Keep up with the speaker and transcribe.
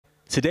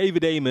Sir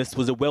David Amess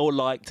was a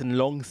well-liked and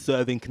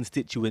long-serving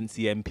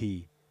constituency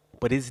MP,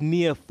 but his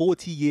near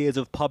 40 years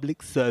of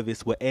public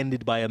service were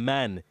ended by a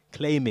man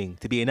claiming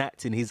to be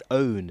enacting his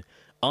own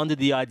under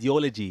the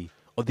ideology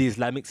of the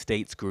Islamic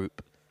States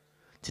group.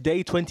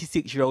 Today,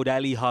 26-year-old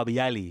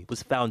Harbi Ali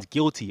was found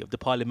guilty of the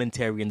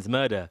parliamentarian's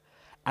murder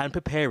and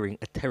preparing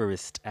a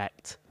terrorist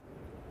act.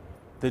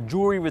 The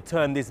jury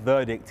returned this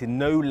verdict in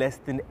no less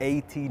than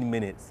 18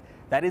 minutes.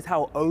 That is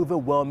how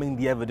overwhelming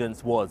the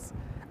evidence was.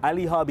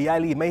 Harbi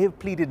Ali may have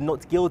pleaded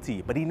not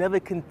guilty, but he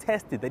never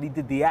contested that he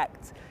did the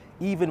act.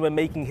 Even when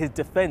making his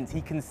defence,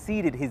 he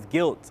conceded his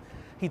guilt.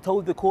 He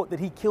told the court that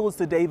he killed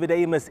Sir David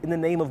Amess in the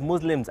name of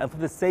Muslims and for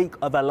the sake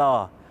of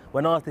Allah.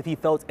 When asked if he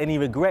felt any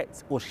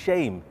regret or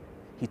shame,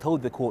 he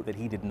told the court that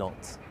he did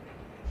not.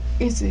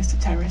 Is this a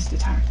terrorist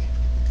attack?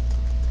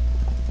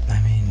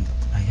 I mean,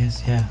 I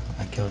guess, yeah,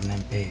 I killed an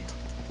MP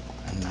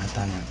and I've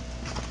done it,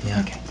 yeah.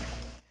 Okay.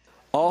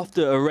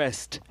 After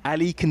arrest,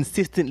 Ali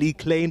consistently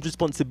claimed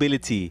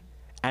responsibility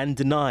and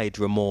denied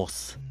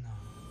remorse.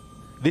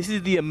 This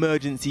is the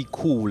emergency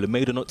call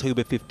made on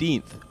October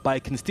 15th by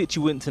a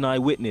constituent and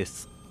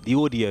eyewitness. The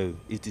audio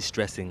is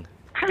distressing.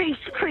 Please,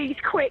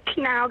 quick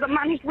now. The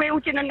man is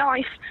wielding a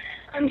knife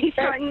and he's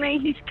threatened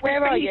me.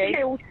 Where are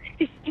you?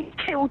 He's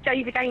killed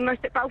David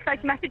Amess at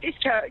Belfast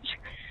Methodist Church.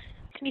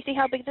 Can you see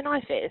how big the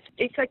knife is?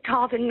 It's a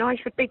carving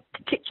knife, a big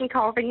kitchen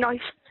carving knife.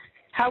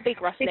 How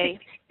big, roughly?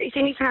 It's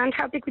in his hand.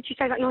 How big would you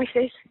say that knife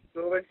is?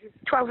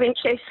 12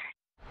 inches.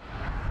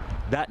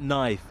 That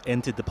knife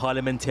entered the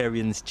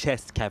parliamentarian's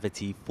chest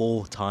cavity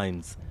 4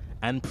 times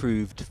and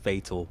proved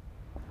fatal.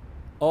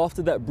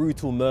 After that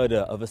brutal murder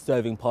of a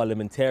serving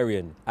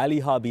parliamentarian,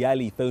 Harbi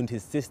Ali phoned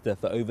his sister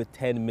for over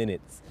 10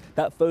 minutes.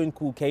 That phone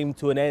call came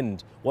to an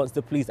end once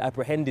the police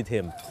apprehended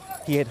him.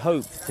 He had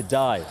hoped to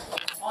die.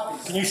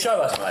 Can you show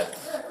us, mate?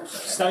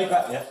 Stay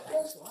back, yeah?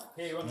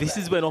 This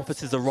is when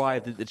officers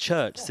arrived at the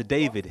church Sir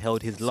David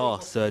held his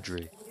last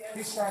surgery.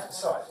 Mate,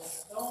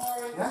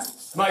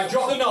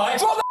 drop the knife!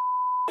 Drop the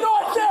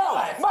knife now!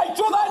 Mate,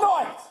 drop that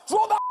knife!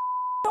 Drop that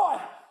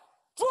knife!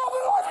 Drop the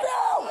knife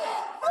now!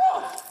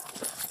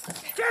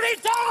 Get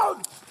it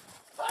down!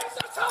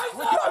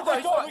 We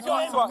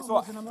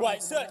got him.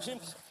 Right, search him.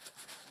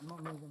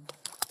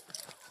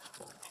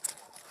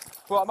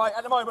 Right, mate,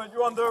 at the moment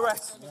you're under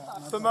arrest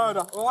for murder,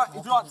 alright?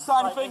 If you'd like to say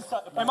anything,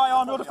 in my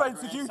arm, your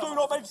defence, if you do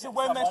not mention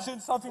when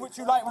mentioned something which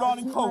you later on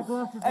in court,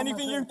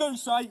 anything you do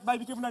say may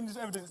be given as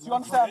evidence. Do you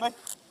understand me?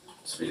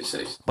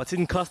 But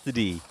in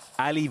custody,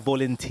 Ali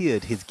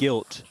volunteered his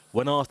guilt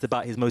when asked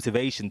about his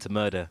motivation to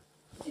murder.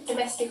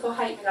 Domestic or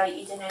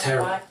hate-related in any way?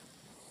 Terror.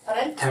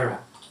 Pardon? Terror.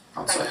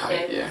 I'd say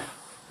hate, yeah.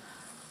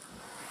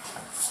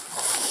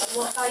 On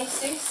what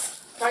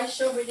basis?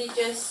 Racial,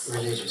 religious?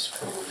 Religious.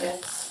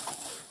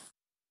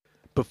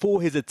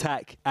 Before his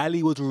attack,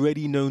 Ali was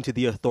already known to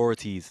the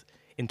authorities.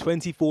 In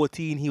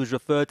 2014, he was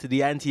referred to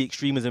the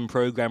anti-extremism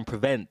program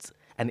PREVENT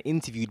and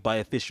interviewed by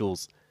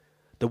officials.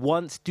 The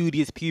once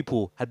studious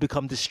pupil had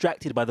become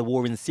distracted by the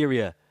war in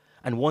Syria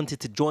and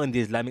wanted to join the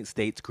Islamic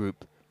States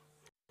group.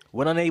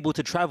 When unable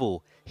to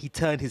travel, he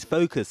turned his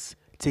focus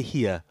to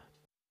here.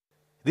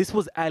 This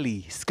was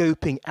Ali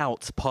scoping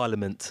out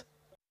Parliament.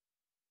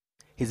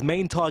 His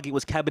main target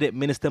was Cabinet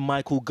Minister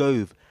Michael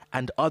Gove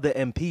and other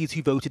MPs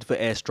who voted for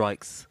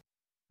airstrikes.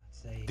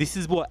 This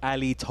is what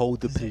Ali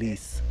told the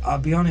police. I'll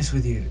be honest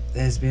with you,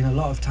 there's been a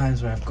lot of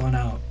times where I've gone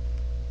out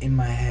in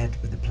my head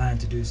with the plan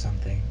to do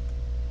something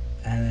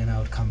and then I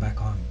would come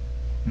back on.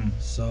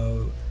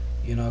 So,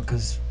 you know,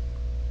 because,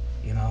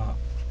 you know,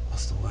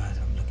 what's the word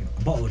I'm looking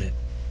for? I bottled it,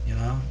 you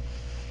know?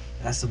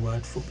 That's the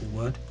word, football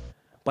word.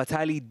 But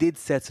Ali did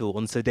settle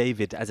on Sir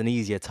David as an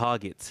easier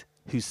target,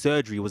 whose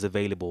surgery was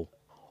available.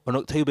 On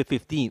October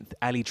 15th,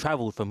 Ali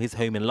travelled from his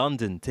home in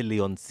London to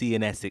Leigh-on-Sea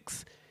in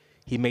Essex.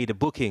 He made a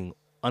booking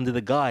under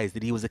the guise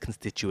that he was a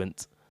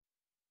constituent.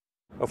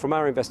 Well, from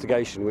our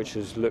investigation, which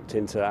has looked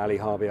into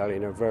Harbi Ali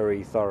in a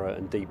very thorough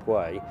and deep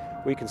way,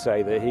 we can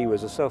say that he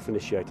was a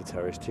self-initiated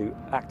terrorist who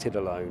acted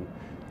alone,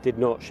 did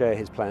not share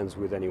his plans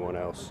with anyone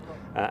else,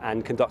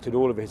 and conducted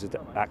all of his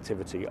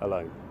activity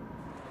alone.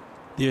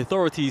 The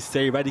authorities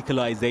say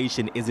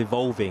radicalisation is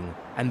evolving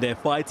and they're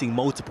fighting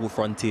multiple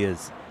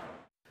frontiers.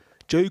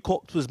 Jo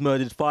Cox was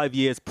murdered 5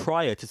 years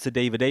prior to Sir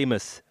David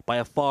Amess by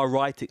a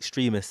far-right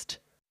extremist.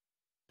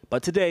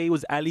 But today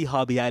was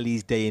Harbi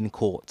Ali's day in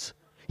court.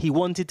 He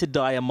wanted to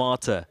die a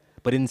martyr,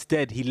 but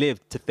instead he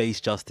lived to face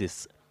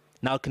justice.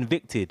 Now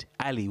convicted,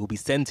 Ali will be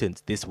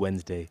sentenced this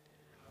Wednesday.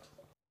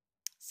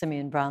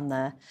 Simeon Brown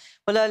there.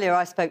 Well, earlier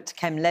I spoke to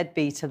Kem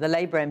Leadbeater, the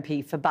Labour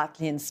MP for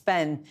Batley and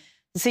Spen.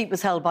 The seat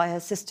was held by her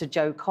sister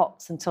Jo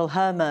Cox until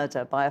her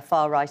murder by a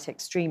far-right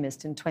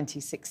extremist in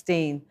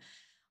 2016.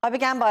 I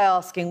began by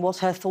asking what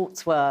her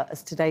thoughts were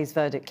as today's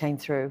verdict came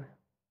through.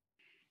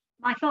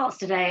 My thoughts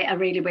today are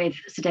really with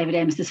Sir David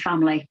Amess's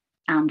family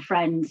and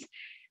friends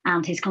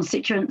and his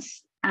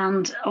constituents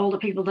and all the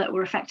people that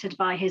were affected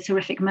by his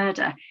horrific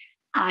murder.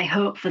 I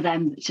hope for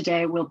them that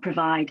today will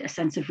provide a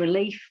sense of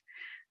relief,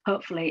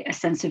 hopefully a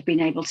sense of being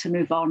able to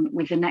move on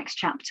with the next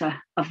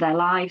chapter of their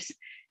lives.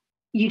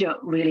 you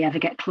don't really ever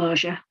get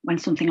closure when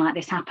something like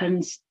this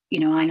happens. You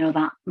know, I know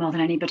that more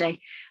than anybody,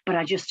 but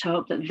I just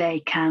hope that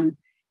they can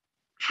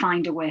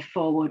find a way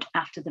forward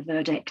after the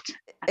verdict.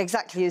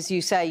 Exactly as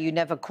you say, you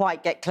never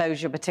quite get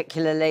closure,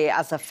 particularly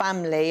as a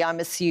family, I'm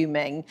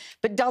assuming.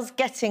 But does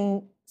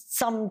getting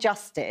some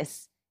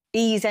justice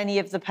ease any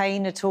of the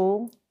pain at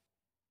all?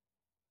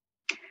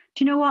 Do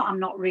you know what? I'm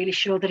not really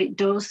sure that it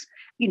does.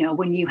 You know,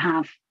 when you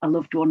have a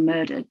loved one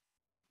murdered,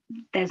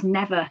 there's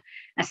never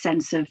a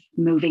sense of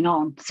moving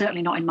on,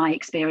 certainly not in my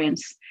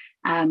experience.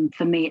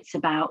 For me, it's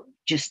about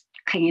just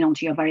clinging on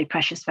to your very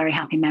precious, very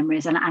happy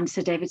memories. And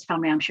Sir David's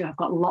family, I'm sure, have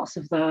got lots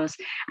of those.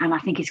 And I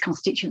think his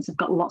constituents have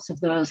got lots of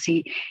those.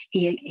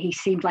 He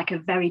seemed like a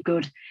very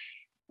good,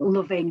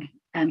 loving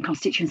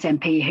constituency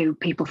MP who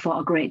people thought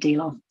a great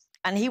deal of.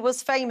 And he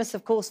was famous,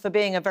 of course, for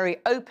being a very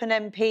open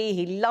MP.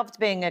 He loved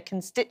being a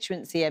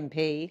constituency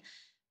MP.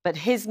 But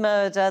his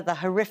murder, the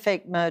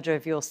horrific murder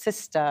of your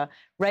sister,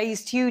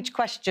 raised huge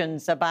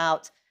questions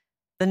about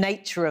the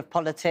nature of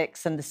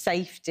politics and the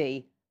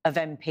safety of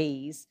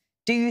MPs.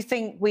 Do you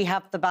think we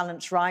have the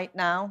balance right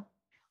now?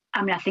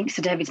 I mean, I think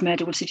Sir David's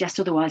murder would suggest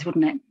otherwise,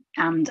 wouldn't it?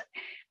 And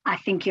I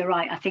think you're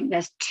right. I think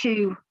there's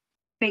two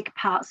big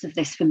parts of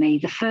this for me.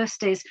 The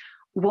first is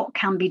what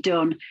can be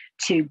done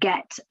to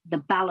get the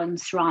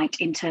balance right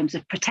in terms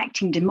of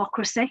protecting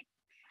democracy.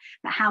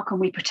 But how can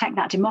we protect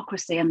that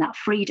democracy and that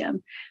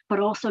freedom, but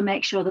also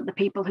make sure that the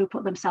people who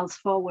put themselves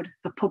forward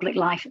for public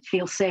life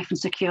feel safe and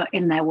secure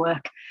in their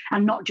work,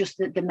 and not just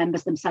the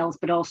members themselves,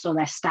 but also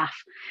their staff.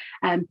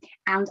 And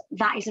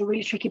that is a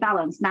really tricky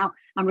balance. Now,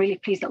 I'm really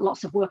pleased that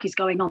lots of work is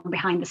going on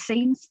behind the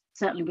scenes,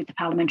 certainly with the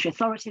parliamentary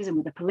authorities and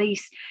with the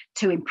police,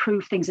 to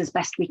improve things as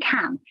best we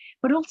can.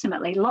 But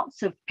ultimately,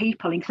 lots of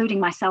people, including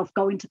myself,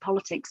 go into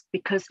politics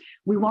because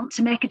we want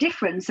to make a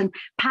difference. And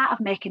part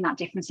of making that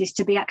difference is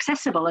to be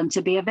accessible and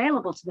to be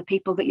available to the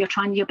people that you're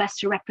trying your best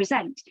to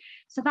represent.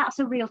 So that's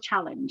a real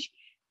challenge.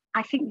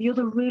 I think the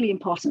other really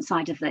important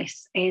side of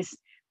this is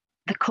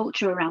the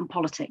culture around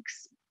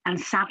politics. And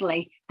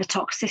sadly, the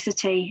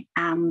toxicity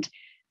and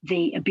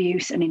the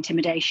abuse and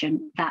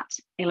intimidation that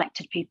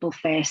elected people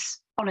face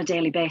on a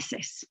daily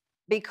basis.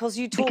 Because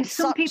you talk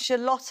a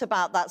lot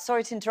about that.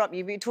 Sorry to interrupt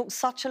you, but you talk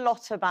such a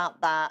lot about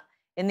that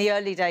in the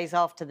early days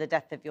after the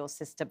death of your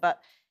sister.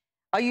 But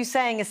are you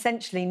saying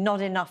essentially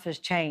not enough has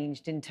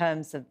changed in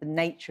terms of the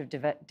nature of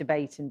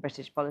debate in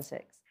British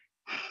politics?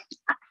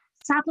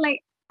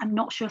 Sadly, I'm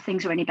not sure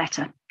things are any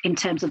better in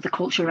terms of the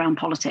culture around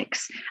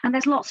politics. And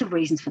there's lots of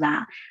reasons for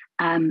that.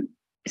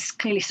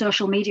 Clearly,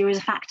 social media is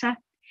a factor.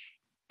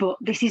 But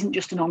this isn't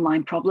just an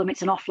online problem,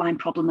 it's an offline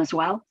problem as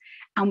well.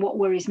 And what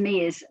worries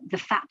me is the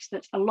fact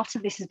that a lot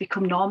of this has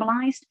become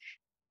normalised.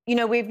 You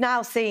know, we've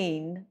now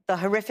seen the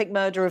horrific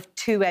murder of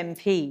 2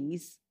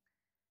 MPs.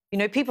 You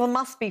know, people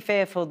must be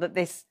fearful that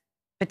this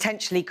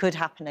potentially could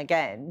happen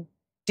again.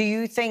 Do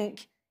you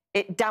think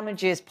it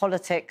damages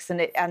politics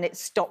and it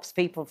stops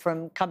people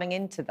from coming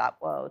into that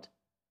world?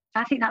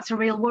 I think that's a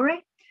real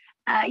worry.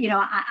 You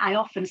know, I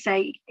often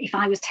say, if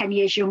I was 10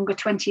 years younger,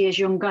 20 years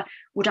younger,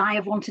 would I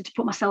have wanted to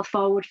put myself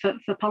forward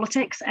for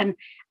politics? And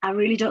I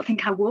really don't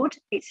think I would.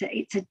 It's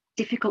a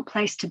difficult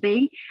place to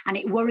be. And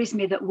it worries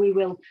me that we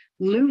will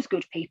lose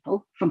good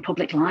people from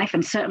public life.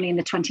 And certainly in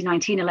the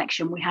 2019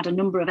 election, we had a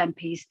number of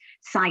MPs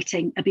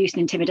citing abuse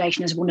and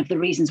intimidation as one of the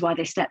reasons why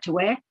they stepped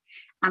away.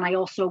 And I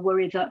also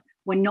worry that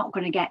we're not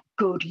going to get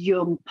good,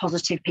 young,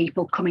 positive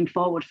people coming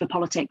forward for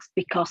politics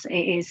because it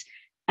is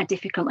a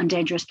difficult and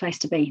dangerous place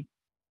to be.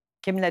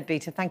 Kim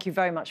Leadbeater, thank you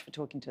very much for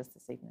talking to us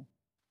this evening.